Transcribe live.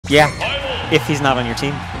Yeah, if he's not on your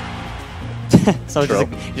team. So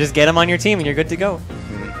just get him on your team and you're good to go.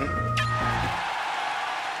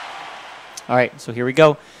 All right, so here we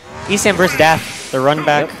go. Esam versus Dath, the run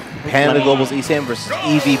back. Yep. Panda Global's Esam versus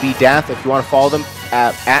EVB Dath. If you want to follow them,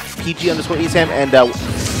 at PG_Esam and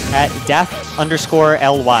at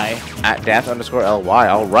Dath_LY. At Dath_LY.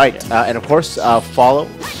 All right. And of course, follow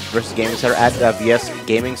versus Gaming Center at VS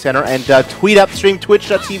Gaming Center and tweet upstream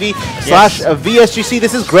twitch.tv/VSGC.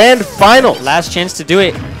 This is grand final. Last chance to do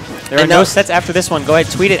it. There are no sets after this one. Go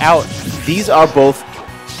ahead, tweet it out. These are both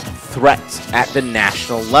threats at the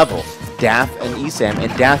national level. Dath and Esam,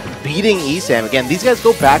 and Dath beating Esam. Again, these guys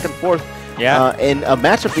go back and forth in a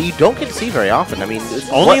matchup that you don't get to see very often. I mean,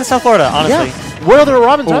 only in South Florida, honestly. Yeah. What other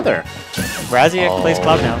Robins are there? Raziak plays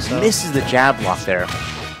Cloud now. So. Misses the jab block there.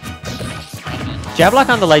 Jab block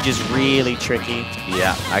on the ledge is really tricky.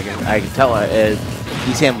 Yeah, I can tell.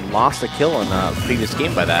 Esam lost a kill in the previous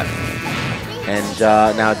game by that. And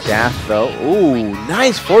now Dath, though. Ooh,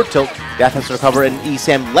 nice forward tilt. Dath has to recover, and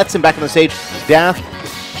Esam lets him back on the stage. Dath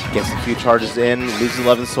gets a few charges in, loses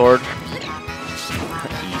 11 sword.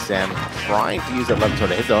 Esam trying to use that 11 sword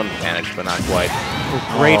to his own advantage, but not quite. Ooh,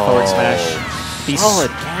 great forward smash.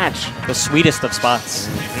 Solid catch. The sweetest of spots.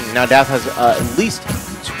 Now Dath has at least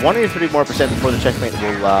 20 or 30 more % before the checkmate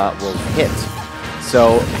will hit.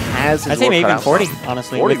 So has his I'd say maybe even 40,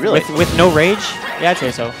 honestly. 40, really? With no rage? Yeah, I'd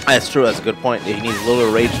say so. That's true. That's a good point. He needs a little bit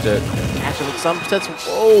of rage to catch him with some sense.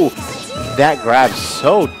 Whoa! That grab's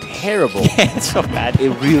so terrible. Yeah, it's so bad.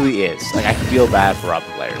 It really is. Like, I feel bad for Robin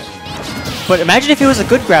players. But imagine if it was a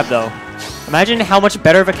good grab, though. Imagine how much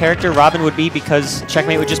better of a character Robin would be because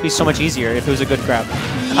checkmate would just be so much easier if it was a good grab.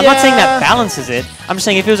 Yeah. I'm not saying that balances it. I'm just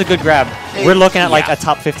saying if it was a good grab, we're looking at like a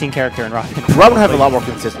top 15 character in Robin. Robin would have a lot more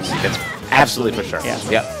consistency. That's absolutely for sure. Yeah.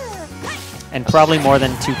 Yep. And probably more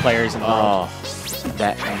than 2 players in the world.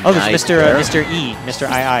 That there's Mr. E, Mr.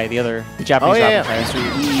 II, the Japanese Robin player. Mr.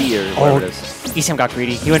 E or whatever it is. Esam got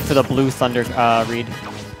greedy. He went for the blue Thunder read.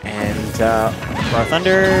 And Raw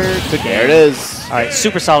Thunder, good game. There it is. All right,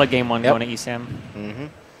 super solid game 1 going to Esam. And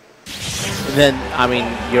then, I mean,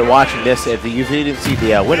 you're watching this. If you didn't see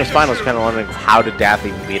the winners finals, kind of wondering how did Dath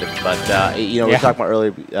even beat him. But you know, we were talking about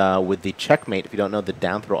earlier with the checkmate. If you don't know, the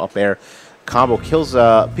down throw up air combo kills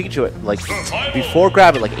Pikachu at like before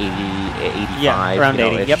grab at like 80, 85. Yeah, around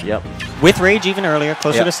 80. Yep. With rage even earlier,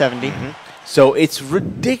 closer to 70. So it's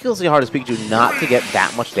ridiculously hard as Pikachu not to get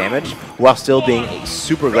that much damage while still being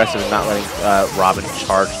super aggressive and not letting Robin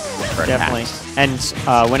charge her Definitely. attacks. And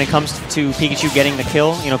when it comes to Pikachu getting the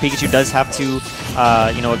kill, you know, Pikachu does have to,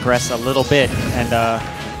 you know, aggress a little bit and,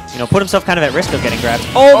 you know, put himself kind of at risk of getting grabbed.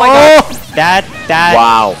 Oh my god! That.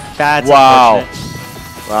 Wow. That's wow.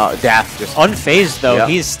 Wow. Dath just unfazed though.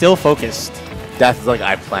 He's still focused. Dath is like,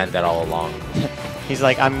 I planned that all along. He's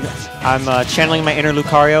like, I'm channeling my inner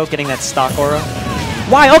Lucario, getting that stock aura.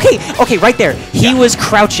 Why? Okay, right there. He was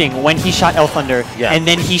crouching when he shot Elf Thunder, and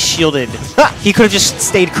then he shielded. He could have just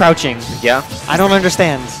stayed crouching. Yeah. I don't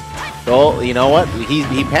understand. Well, you know what?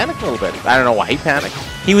 He panicked a little bit. I don't know why he panicked.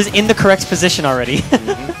 He was in the correct position already.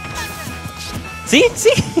 See?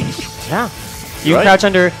 Yeah. You can crouch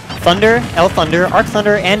under Thunder, Elf Thunder, Arc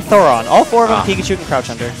Thunder, and Thoron. All 4 of them Pikachu can crouch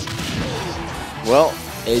under. Well,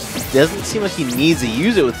 it doesn't seem like he needs to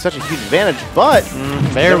use it with such a huge advantage, but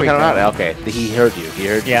there we go. Okay, he heard you. He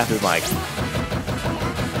heard you through the mic.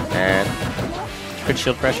 And good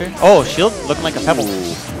shield pressure. Oh, shield looking like a pebble.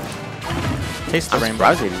 Taste the rainbow.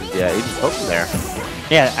 I'm surprised he didn't poke him there.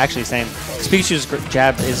 Yeah, actually same. Pikachu's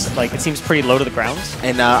jab is like, it seems pretty low to the ground.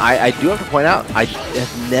 And I do have to point out, I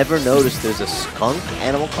have never noticed there's a skunk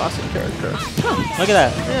Animal Crossing character. Look at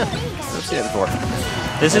that. Yeah, never seen it before.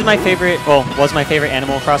 This is my favorite, well, was my favorite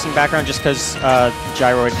Animal Crossing background just because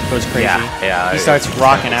Gyroid goes crazy. Yeah. He starts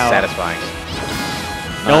rocking out. Satisfying.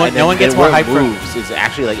 No one gets more hype from moves. Is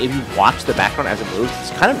actually like, if you watch the background as it moves,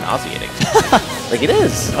 it's kind of nauseating. Like it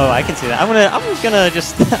is. Oh, I can see that. I'm gonna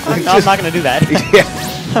just I'm not gonna do that.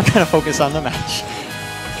 I'm gonna focus on the match.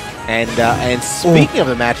 And speaking of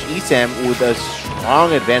the match, Esam with a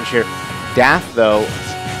strong advantage here. Dath though,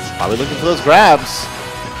 probably looking for those grabs.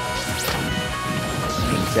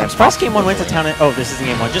 I'm surprised game 1 went to town. Oh, this isn't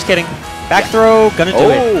game 1. Just kidding. Back throw, gonna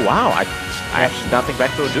do it. Oh wow! I actually don't think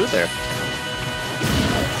back throw would do it there.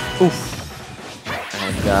 Oof.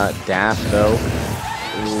 And Dath though,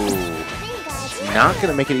 not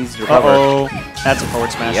gonna make it easy to recover. That's a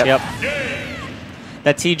forward smash. Yep.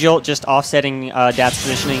 That T-Jolt just offsetting Dath's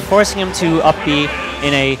positioning, forcing him to up B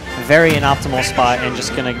in a very inoptimal spot and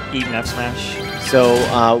just gonna eat an F smash. So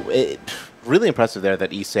really impressive there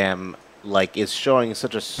that Esam is showing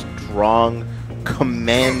such a strong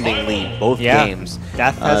commanding lead both games.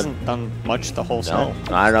 Dath hasn't done much the whole set. No,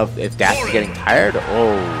 I don't know if Dath is getting tired.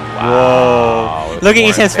 Oh, wow. Whoa. Look at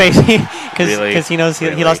Esam's face. Because he knows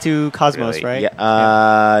he lost to Cosmos, really? right?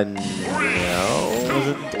 Yeah. No.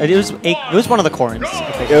 It was one of the Corrins.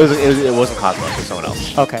 It wasn't Cosmos. It was someone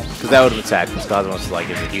else. Okay. Because that would have been sad. Because Cosmos is a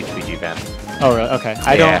huge PG fan. Oh really? Okay.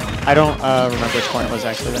 I don't remember which Corrin it was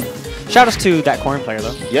actually then. Shout outs to that Corrin player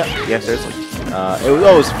though. Yeah, seriously. It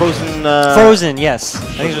was Frozen. Frozen, yes. I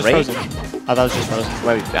think it was just Frozen. I thought it was just Frozen.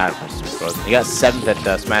 Maybe Frozen. He got 7th at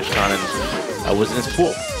SmashCon and was in his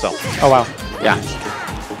pool. So. Oh wow. Yeah.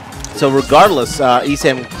 So regardless,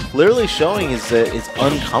 Esam clearly showing his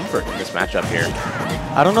uncomfort in this matchup here.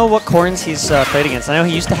 I don't know what Corrins he's played against. I know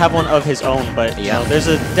he used to have one of his own, but you know, there's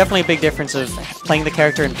definitely a big difference of playing the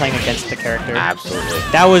character and playing against the character. Absolutely.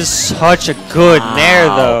 That was such a good nair,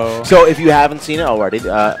 though. So if you haven't seen it already,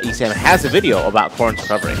 Esam has a video about Corrin's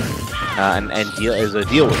recovery, and is a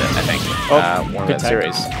deal with it, I think. One of that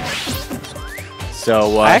series.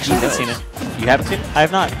 So I actually haven't seen it. You haven't seen it? I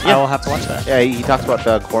have not. Yeah. I will have to watch that. Yeah, he talks about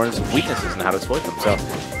Corrin's weaknesses and how to exploit them. So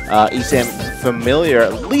Esam familiar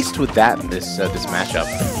at least with that in this matchup.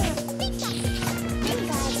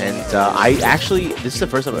 And this is the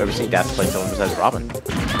first time I've ever seen Dath play someone besides Robin.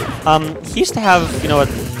 He used to have, you know,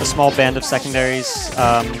 a small band of secondaries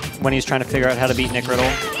when he was trying to figure out how to beat Nick Riddle.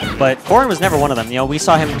 But Corrin was never one of them. You know, we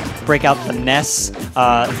saw him break out the Ness,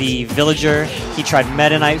 the Villager. He tried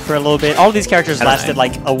Meta Knight for a little bit. All of these characters lasted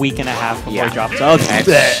like a week and a half before he dropped. So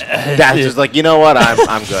Dath is just like, you know what?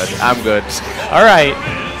 I'm good. I'm good. All right.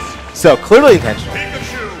 So clearly intentional.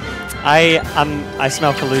 I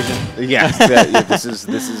smell collusion. Yes,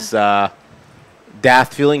 this is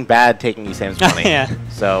Dath feeling bad taking Esam's money. Yeah.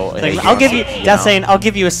 So I'll give you Dath saying I'll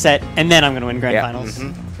give you a set and then I'm going to win grand finals.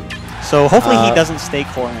 So hopefully he doesn't stay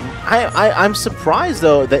Corrin. I'm surprised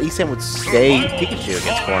though that Esam would stay Pikachu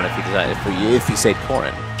against Corrin if he stayed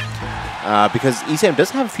Corrin. Because Esam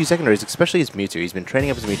does have a few secondaries, especially his Mewtwo. He's been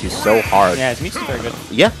training up his Mewtwo so hard. Yeah, his Mewtwo's very good.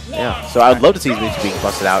 Yeah. So I'd love to see his Mewtwo being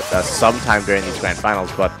busted out sometime during these grand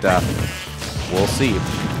finals, but we'll see.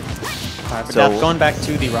 Alright, but so going back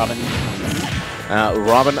to the Robin.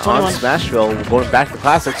 Robin on Smashville, going back to the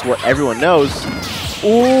classics where everyone knows.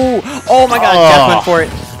 Ooh! Oh my God! Dath went for it.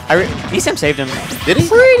 Esam saved him. Did he?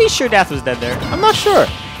 Pretty sure Dath was dead there. I'm not sure.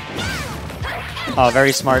 Oh,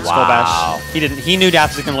 very smart Skull Bash. He knew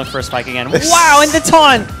Dath was going to look for a spike again. Wow, and the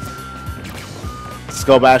taunt!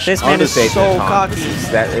 Skull Bash. This man is so cocky.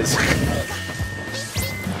 That is.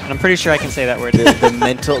 I'm pretty sure I can say that word.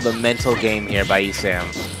 the mental game here by Esam.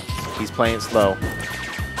 He's playing it slow.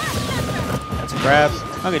 That's a grab.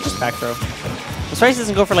 Okay, just back throw. I'm surprised he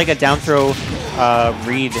doesn't go for like a down throw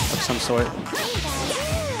read of some sort.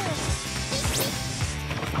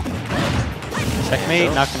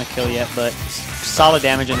 Checkmate, not going to kill yet, but solid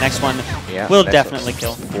damage, and next one will definitely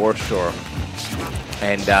kill. For sure.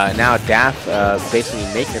 And now Dath basically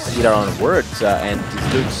making us eat our own words, and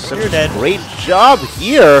he's doing such a great job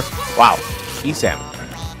here. Wow. Esam,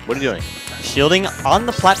 what are you doing? Shielding on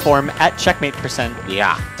the platform at checkmate %.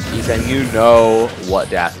 Yeah. Esam, you know what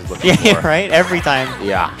Dath is looking for. Yeah, right? Every time.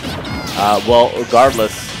 Yeah. Well,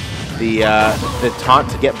 regardless, the taunt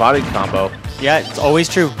to get bodied combo. Yeah, it's always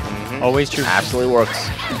true. Always true. Absolutely works.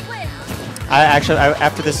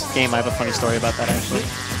 After this game, I have a funny story about that, actually.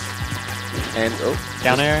 And,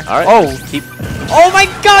 down air. All right. Oh my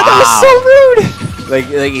God, that was so rude! Like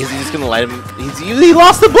he's just going to let him... He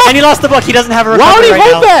lost the book! And he lost the book. He doesn't have a recovery Why would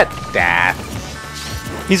he hold that?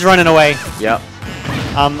 Dath. He's running away. Yep.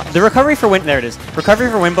 The recovery for win... There it is. Recovery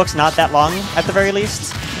for win book's not that long, at the very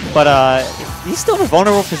least. But he's still in a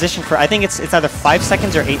vulnerable position for... I think it's either 5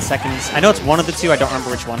 seconds or 8 seconds. I know it's one of the two. I don't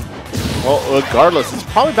remember which one. Well, regardless, it's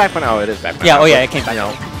probably back when... Oh, it is back when... Yeah, oh yeah, it came back.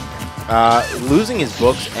 Losing his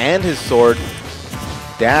books and his sword,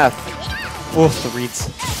 Dath... Oof, the reads.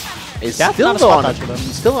 Is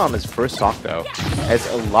still on his first stock, though. Has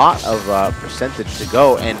a lot of percentage to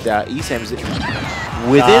go, and Esam's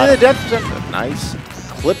within the depth percent. Nice.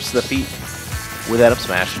 Clips the feet with that up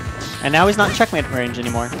smash. And now he's not in checkmate range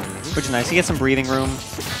anymore, which is nice. He gets some breathing room,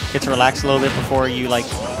 gets to relax a little bit before you like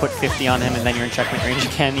put 50 on him, and then you're in checkmate range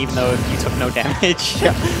again, even though you took no damage.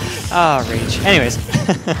 Yeah. Ah, rage. Anyways.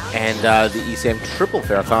 And the Esam triple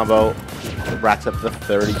fair combo racks up the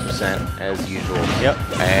 30% as usual. Yep.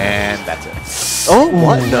 And that's it. Oh,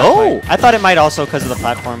 what? No! I thought it might also because of the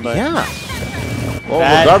platform, but... Yeah. Well,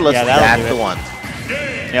 regardless, that's the one.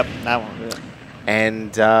 Yep, that one.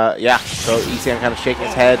 And, yeah, so Esam kind of shaking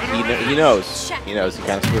his head. He knows. He knows he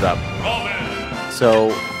kind of screwed up.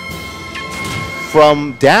 So,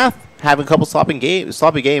 from Dath having a couple sloppy games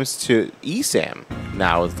to Esam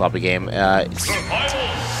now with the sloppy game. It's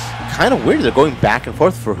kind of weird. They're going back and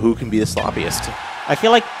forth for who can be the sloppiest. I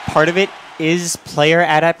feel like part of it is player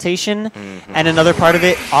adaptation, and another part of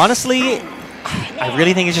it, honestly, I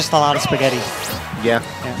really think it's just a lot of spaghetti. Yeah.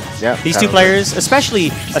 These two players, especially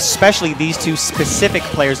these two specific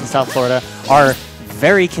players in South Florida, are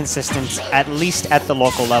very consistent, at least at the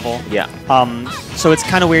local level. Yeah. So it's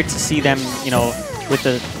kind of weird to see them, you know, with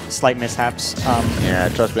the slight mishaps. Yeah,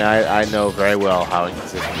 trust me, I know very well how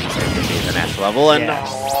inconsistent these things can be at the national level. And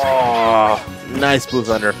oh, nice Blue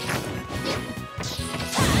Thunder.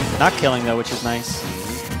 Not killing though, which is nice.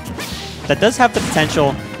 That does have the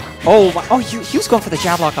potential. Oh, he was going for the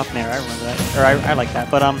jab lock up there. I remember that, or I like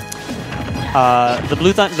that. But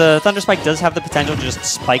the Thunder Spike does have the potential to just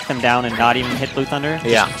spike them down and not even hit Blue Thunder.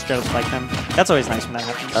 Yeah, just straight up spike them. That's always nice when that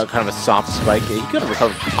happens. Kind of a soft spike. Yeah, you could have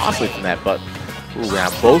recovered possibly from that, but ooh,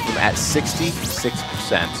 now both of them at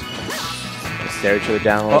 66%. Stare each other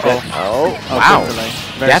down a little bit. Oh, wow!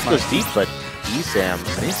 Dath goes deep, but Esam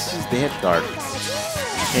misses the head guard.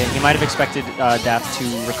 Yeah, he might have expected Dath to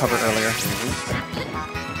recover earlier.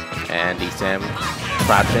 And Esam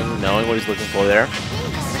crouching, knowing what he's looking for there.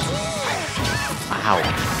 Wow.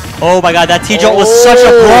 Oh my god, that T-jolt was such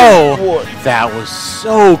a blow! That was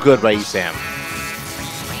so good by Esam.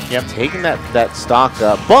 Yep. Taking that stock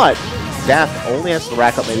up, but Dath only has to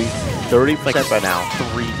rack up maybe 30% by now.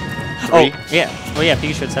 Three. Oh, yeah. Oh, yeah,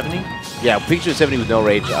 Pikachu at 70? Yeah, Pikachu at 70 with no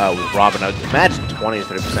rage with Robin. I would imagine 20 to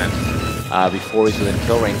 30% before he's within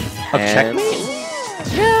kill range. Of checkmate?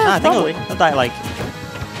 Yeah, I think he'll die like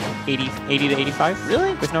 80 to 85.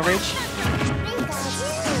 Really? With no rage?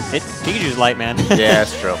 Pikachu's light, man. Yeah,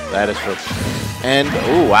 that's true. That is true. And,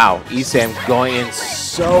 oh, wow. Esam going in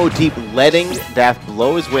so deep, letting Dath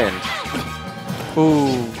blow his wind.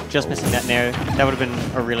 Ooh, just missing that nair. That would have been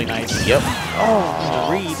a really nice. Yep. Oh,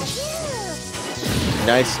 the read.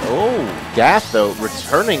 Nice. Oh, Dath, though,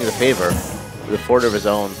 returning the favor with a forward of his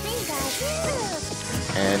own.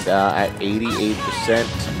 And at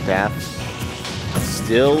 88%, Dath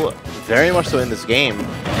still very much so in this game.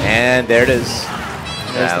 And there it is.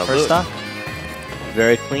 There's the first stock.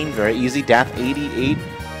 Very clean, very easy. Dath 88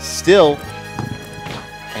 still.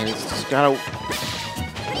 And he's just got to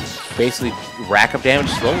basically rack up damage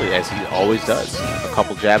slowly, as he always does. A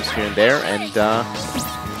couple jabs here and there, and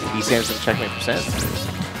Esam's in checkmate percent.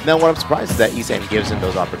 Now, what I'm surprised is that Esam gives him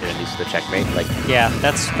those opportunities to checkmate. Like, yeah,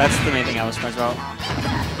 that's the main thing I was surprised about.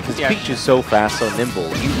 Because Pikachu's so fast, so nimble,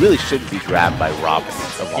 he really shouldn't be grabbed by Robin.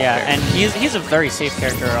 Of all and he's a very safe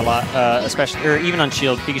character a lot, especially, or even on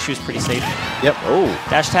Shield, Pikachu's pretty safe. Yep. Oh.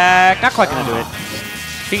 Dash attack, not quite gonna do it.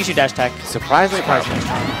 Pikachu dash attack. Surprisingly strong.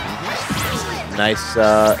 Nice.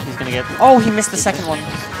 He's gonna get. Oh, he missed the second one.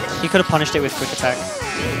 He could have punished it with quick attack,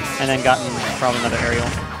 and then gotten probably another aerial.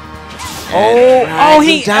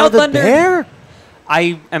 He out thunder.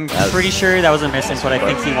 I am pretty sure that was a miss, but I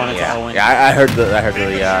think he wanted to L-win. Yeah, I heard the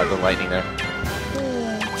lightning there.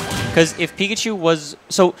 Because if Pikachu was...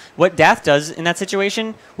 So what Dath does in that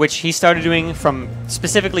situation, which he started doing from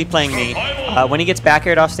specifically playing me, when he gets back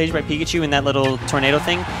aired off stage by Pikachu in that little tornado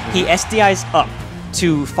thing, he SDIs up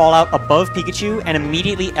to fall out above Pikachu and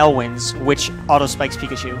immediately L-wins, which auto-spikes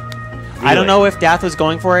Pikachu. Really? I don't know if Dath was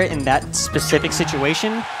going for it in that specific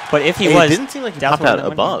situation, but if he was... It didn't seem like he popped out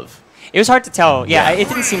above. It was hard to tell. Yeah, it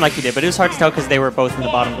didn't seem like he did, but it was hard to tell because they were both in the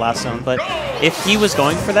bottom blast zone. But if he was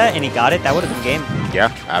going for that and he got it, that would have been game.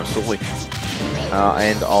 Yeah, absolutely.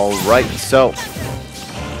 And all right, so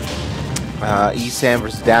Esam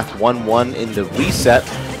versus Dath 1-1 in the reset.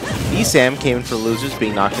 Esam came in for losers,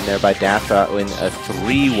 being knocked in there by Dath in a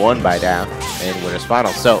 3-1 by Dath in winners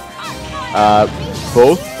finals. So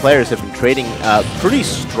both players have been trading pretty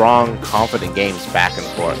strong, confident games back and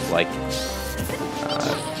forth. Like,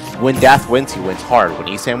 when Dath wins, he wins hard. When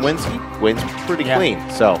Esam wins, he wins pretty clean.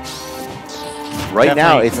 So right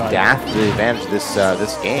now, it's Dath the advantage of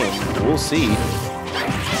this game. We'll see.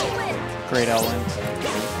 Great L-win.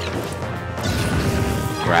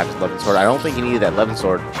 Grabs 11 sword. I don't think he needed that 11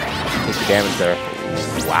 sword to take the damage there.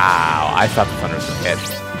 Wow, I thought the Thunder was a hit.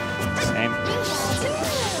 Same.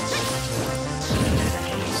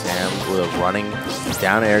 Esam with a running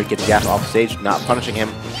down air, getting Dath off stage, not punishing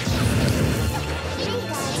him.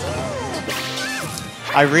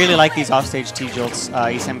 I really like these offstage T-jolts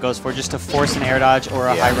Esam goes for, just to force an air dodge or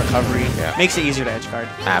a high recovery. Yeah. Makes it easier to edge guard.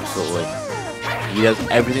 Absolutely. He does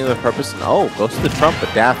everything with a purpose. And goes to the trump,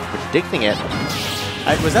 but Dath predicting it.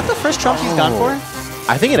 Was that the first trump he's gone for?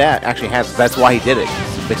 I think it actually has. That's why he did it.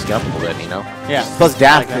 He's mixing up a little bit, you know? Yeah. Plus,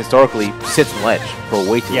 Dath historically sits in ledge for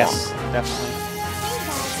way too long. Yes, definitely.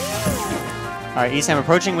 All right, Esam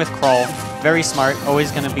approaching with Crawl. Very smart.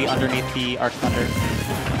 Always going to be underneath the Arc Thunder.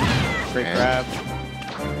 Great grab.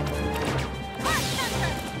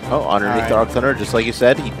 Oh, underneath the Arc Thunder, just like you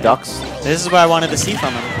said, he ducks. This is what I wanted to see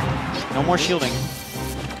from him. No more shielding.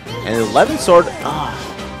 And the 11 sword,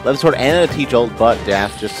 11 sword and a T-Jolt, but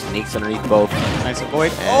Dath just sneaks underneath both. Nice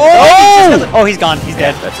avoid. Oh, he's gone. He's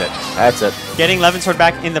dead. That's it. That's it. Getting 11 sword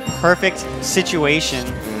back in the perfect situation.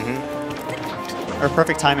 Or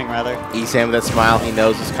perfect timing, rather. Esam with that smile, he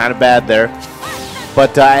knows it's kind of bad there.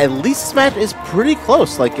 But at least this match is pretty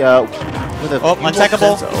close. Like, with a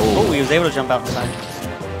uncheckable. Oh, he was able to jump out in time.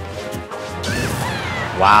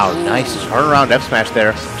 Wow, nice turnaround F smash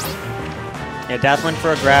there. Yeah, Dath went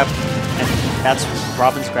for a grab, and that's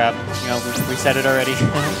Robin's grab. You know, we said it already.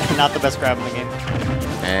 Not the best grab in the game.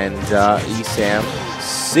 And Esam,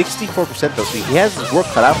 64% though, so he has his work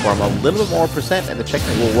cut out for him. A little bit more percent, and the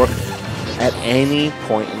checkmate will work at any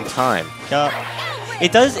point in time.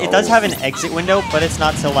 It does have an exit window, but it's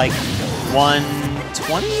not till like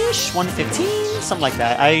 120-ish, 115, something like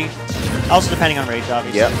that. Also depending on rage,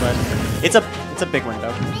 obviously, but it's a big window.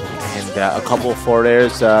 And a couple of forward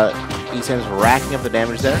airs. Esam's racking up the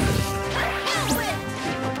damage there.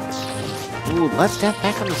 Ooh, let's Dath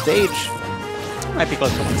back on the stage. Might be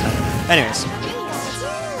close to 110. Anyways.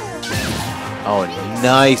 Oh,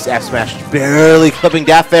 nice F smash, barely clipping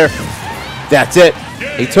Dath there. That's it.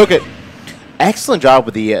 He took it. Excellent job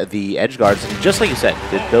with the edge guards. And just like you said,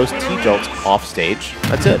 did those T-Jolts off stage.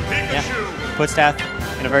 That's it. Yeah. Puts Dath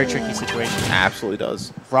in a very tricky situation. Absolutely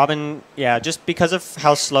does. Robin, yeah, just because of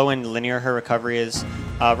how slow and linear her recovery is,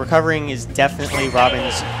 recovering is definitely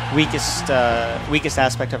Robin's weakest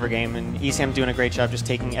aspect of her game, and Esam doing a great job just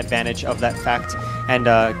taking advantage of that fact and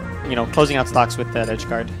you know, closing out stocks with that edge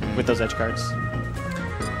guard, with those edge guards.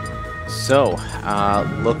 So,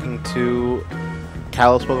 looking to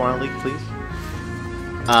Kalos Pokemon League, please.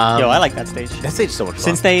 Yo, I like that stage. That stage is so much fun.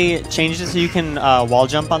 Since they changed it so you can wall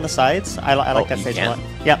jump on the sides, I like that stage a lot.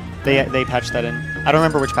 Yeah, they patched that in. I don't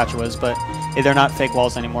remember which patch it was, but they're not fake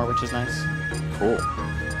walls anymore, which is nice. Cool.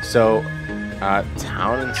 So,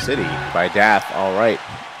 Town and City by Dath. All right.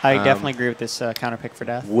 I definitely agree with this counter pick for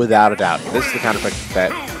Dath. Without a doubt. This is the counter pick for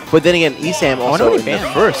that. But then again, Esam also in the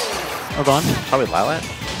first. Oh, go on. Probably Lilat.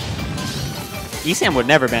 Esam would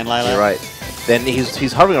never ban Lilat. You're right. Then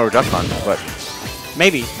he's hovering over Duckmon, but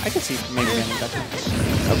maybe. I could see maybe banning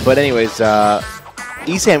Duckmon. But anyways,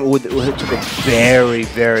 Esam took a very,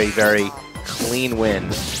 very, very clean win in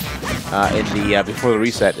the before the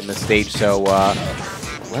reset in the stage. So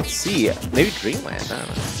let's see. Maybe Dreamland. I don't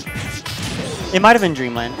know. It might have been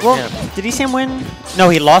Dreamland. Well, did Esam win? No,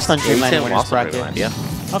 he lost on Dreamland in winner's bracket. Dreamland, yeah.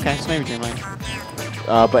 Okay, so maybe Dreamland.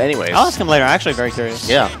 But anyways. I'll ask him later. I'm actually very curious.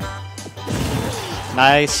 Yeah.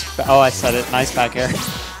 Nice. Oh, I said it. Nice back air.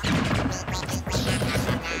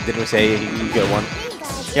 Didn't we say you get one?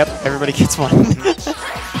 Yep, everybody gets one.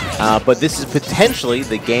 But this is potentially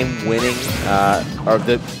the game-winning or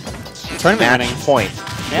the tournament match point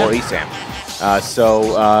for Esam.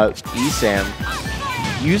 So Esam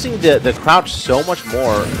using the crouch so much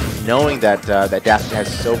more, knowing that that Dath has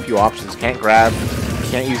so few options, can't grab,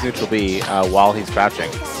 can't use neutral B while he's crouching.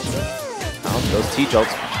 Those T-Jolts.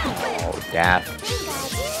 Oh, Dath.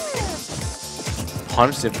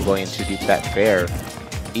 Punished him for going in too deep that fair.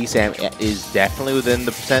 Esam is definitely within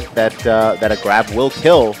the percent that that a grab will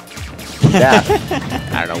kill Dath.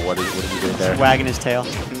 I don't know what is he doing there. Wagging his tail.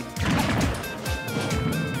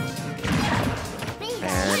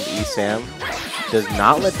 And Esam does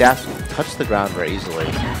not let Dath touch the ground very easily.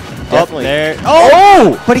 Definitely. There.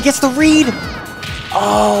 Oh! But he gets the read!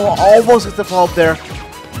 Oh, almost gets the follow-up there.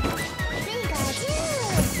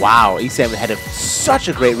 Wow, Esam had such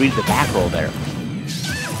a great read at the back roll there.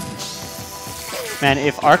 Man,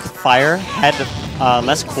 if Arc Fire had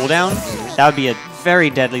less cooldown, that would be a very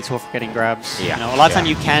deadly tool for getting grabs. Yeah. You know, a lot of time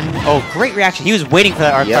you can. Oh, great reaction. He was waiting for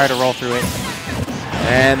that Arc Fire to roll through it.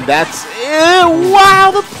 And that's it.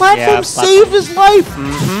 Wow, the platform saved his life.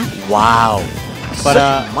 Wow. But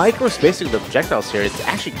micro spacing the projectiles here. It's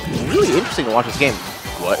actually really interesting to watch this game.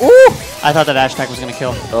 What? Ooh! I thought that dash attack was going to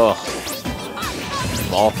kill. Oh.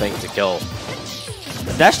 Small thing to kill.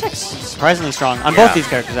 The dash attack's surprisingly strong on both these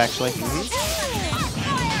characters, actually.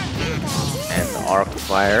 And the Arc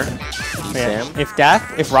Fire.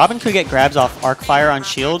 If Robin could get grabs off Arc Fire on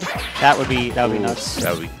Shield, that would be nuts.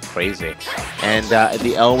 That would be crazy. And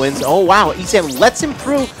the Elwins. Oh wow, Esam lets him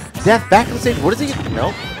through. Dath back on the stage. What is he?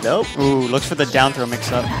 Nope. Nope. Ooh, looks for the down throw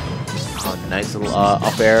mix up. Oh, nice little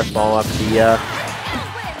up air, follow up the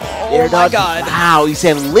air dodge. God. Wow,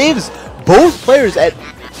 Esam lives both players at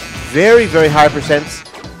very, very high percents.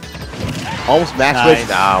 Almost max Nice.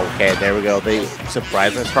 switch. Oh, okay, there we go. They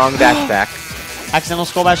surprisingly strong dash back. Accidental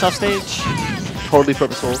skull bash off stage? Totally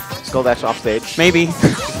purposeful. Skull dash off stage. Maybe.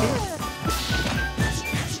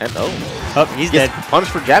 And Oh, he's dead.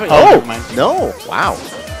 Punished for jabbing. Oh, Oh, never mind. no. Wow.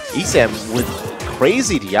 Esam with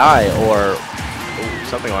crazy DI or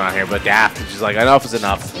something going on here, but Dath is just like, enough is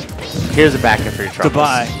enough. Here's a back end for your troubles.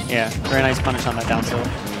 Goodbye. Yeah, very nice punish on that down throw.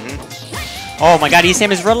 Oh my god,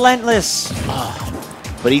 Esam is relentless.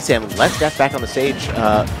 But Esam lets Dath back on the stage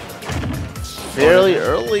fairly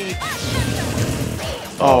early.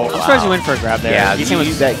 Oh, I'm surprised you went for a grab there. Yeah, Esam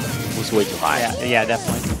was, that was way too high. yeah,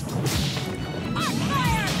 definitely.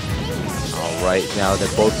 All right, now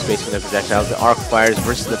they're both spacing their projectiles. The Arc Fires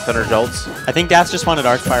versus the Thunder Jolts. I think Dath just wanted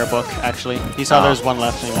Arc Fire book, actually. He saw there was one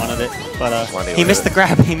left and he wanted it. But he missed the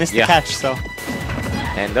grab. He missed the catch, so.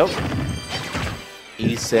 And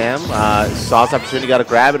Esam saw his opportunity, got a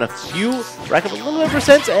grab, and a few, rack up a little bit of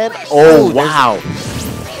percents, and wow.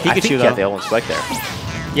 Pikachu, I think he though. got the L1 spike there.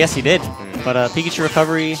 Yes, he did. But Pikachu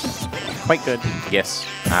recovery, quite good. Yes,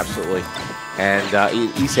 absolutely. And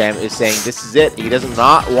Esam is saying this is it. He does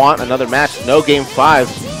not want another match. No game 5.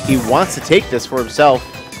 He wants to take this for himself.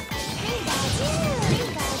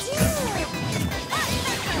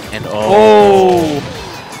 And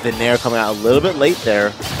the Nair coming out a little bit late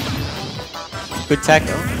there. Good tech.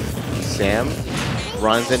 Sam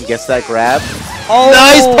runs and gets that grab. Oh!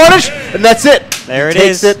 Nice punish! And that's it. There it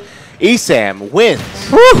Takes is. it. Esam wins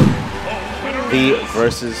the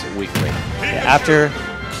versus weekly. Yeah, after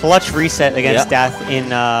clutch reset against Dath in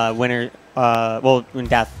winner, in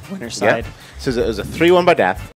Dath winner's side. So it was a 3-1 by Dath.